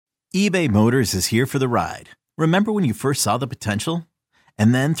eBay Motors is here for the ride. Remember when you first saw the potential?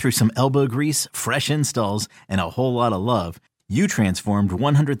 And then through some elbow grease, fresh installs, and a whole lot of love, you transformed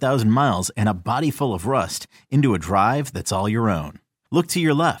 100,000 miles and a body full of rust into a drive that's all your own. Look to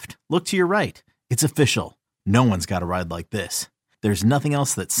your left. Look to your right. It's official. No one's got a ride like this. There's nothing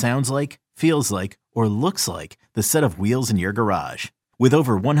else that sounds like, feels like, or looks like the set of wheels in your garage. With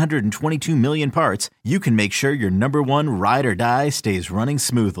over 122 million parts, you can make sure your number one ride or die stays running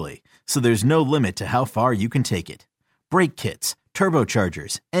smoothly. So there's no limit to how far you can take it. Brake kits,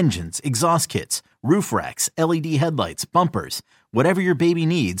 turbochargers, engines, exhaust kits, roof racks, LED headlights, bumpers, whatever your baby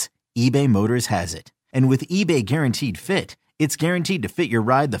needs, eBay Motors has it. And with eBay Guaranteed Fit, it's guaranteed to fit your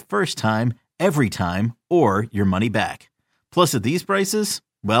ride the first time, every time, or your money back. Plus at these prices,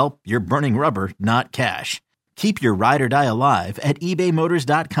 well, you're burning rubber, not cash. Keep your ride or die alive at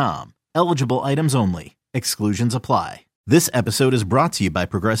ebaymotors.com. Eligible items only. Exclusions apply. This episode is brought to you by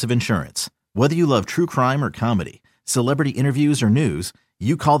Progressive Insurance. Whether you love true crime or comedy, celebrity interviews or news,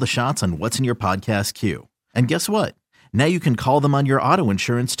 you call the shots on what's in your podcast queue. And guess what? Now you can call them on your auto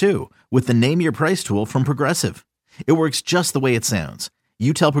insurance too with the Name Your Price tool from Progressive. It works just the way it sounds.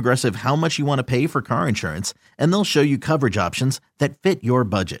 You tell Progressive how much you want to pay for car insurance, and they'll show you coverage options that fit your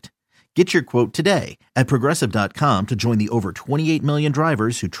budget. Get your quote today at Progressive.com to join the over 28 million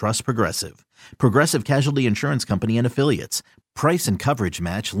drivers who trust Progressive. Progressive Casualty Insurance Company and Affiliates. Price and coverage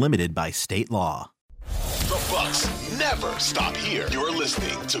match limited by state law. The Bucks never stop here. You're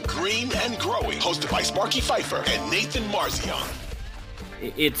listening to Green and Growing, hosted by Sparky Pfeiffer and Nathan Marzion.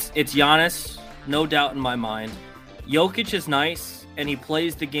 It's Giannis, no doubt in my mind. Jokic is nice, and he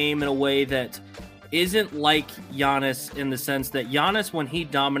plays the game in a way that isn't like Giannis in the sense that Giannis, when he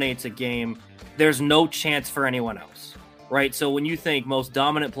dominates a game, there's no chance for anyone else, right? So when you think most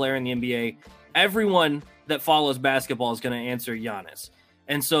dominant player in the NBA, everyone that follows basketball is going to answer Giannis.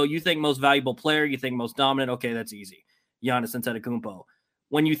 And so you think most valuable player, you think most dominant, okay, that's easy. Giannis Antetokounmpo.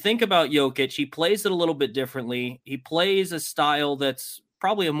 When you think about Jokic, he plays it a little bit differently. He plays a style that's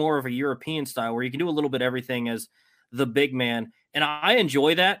probably a more of a European style where you can do a little bit everything as the big man. And I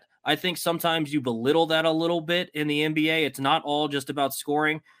enjoy that. I think sometimes you belittle that a little bit in the NBA. It's not all just about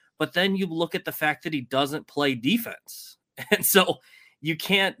scoring, but then you look at the fact that he doesn't play defense. And so you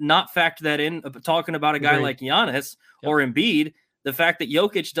can't not factor that in, talking about a guy like Giannis or Embiid, the fact that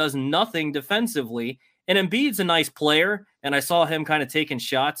Jokic does nothing defensively. And Embiid's a nice player, and I saw him kind of taking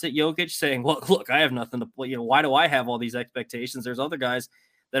shots at Jokic saying, well, look, I have nothing to play. Why do I have all these expectations? There's other guys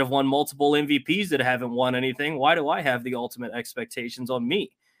that have won multiple MVPs that haven't won anything. Why do I have the ultimate expectations on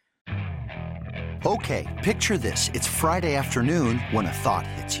me? Okay, picture this. It's Friday afternoon when a thought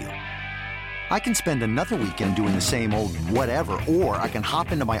hits you. I can spend another weekend doing the same old whatever, or I can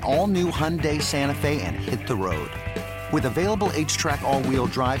hop into my all-new Hyundai Santa Fe and hit the road. With available H-Track all-wheel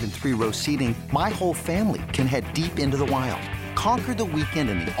drive and 3-row seating, my whole family can head deep into the wild. Conquer the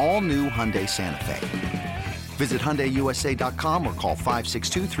weekend in the all-new Hyundai Santa Fe. Visit HyundaiUSA.com or call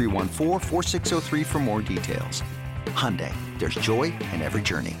 562-314-4603 for more details. Hyundai, there's joy in every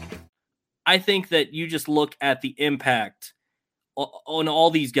journey. I think that you just look at the impact on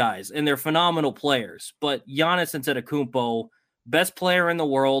all these guys, and they're phenomenal players. But Giannis Antetokounmpo, best player in the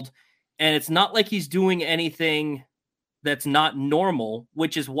world, and it's not like he's doing anything that's not normal,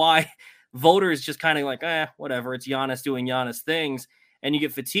 which is why voters just kind of like, whatever, it's Giannis doing Giannis things, and you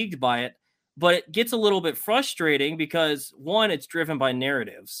get fatigued by it. But it gets a little bit frustrating because, one, it's driven by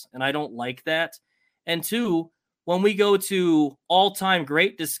narratives, and I don't like that. And two, when we go to all-time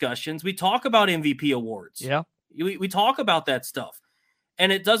great discussions, we talk about MVP awards. Yeah. We talk about that stuff.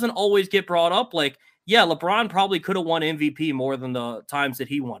 And it doesn't always get brought up like, yeah, LeBron probably could have won MVP more than the times that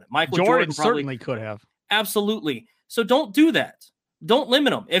he won it. Michael Jordan certainly could have. Absolutely. So don't do that. Don't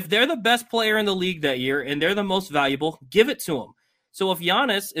limit them. If they're the best player in the league that year and they're the most valuable, give it to them. So if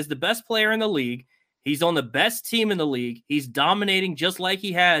Giannis is the best player in the league, he's on the best team in the league, he's dominating just like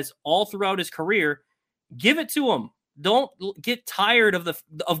he has all throughout his career, give it to him. Don't get tired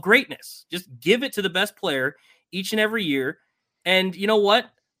of greatness. Just give it to the best player each and every year. And you know what?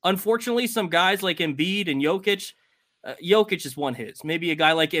 Unfortunately, some guys like Embiid and Jokic just won his. Maybe a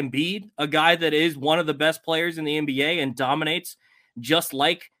guy like Embiid, a guy that is one of the best players in the NBA and dominates just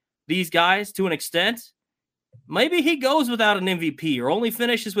like these guys to an extent. Maybe he goes without an MVP or only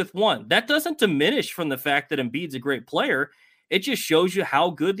finishes with one. That doesn't diminish from the fact that Embiid's a great player. It just shows you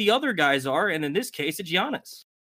how good the other guys are. And in this case, it's Giannis.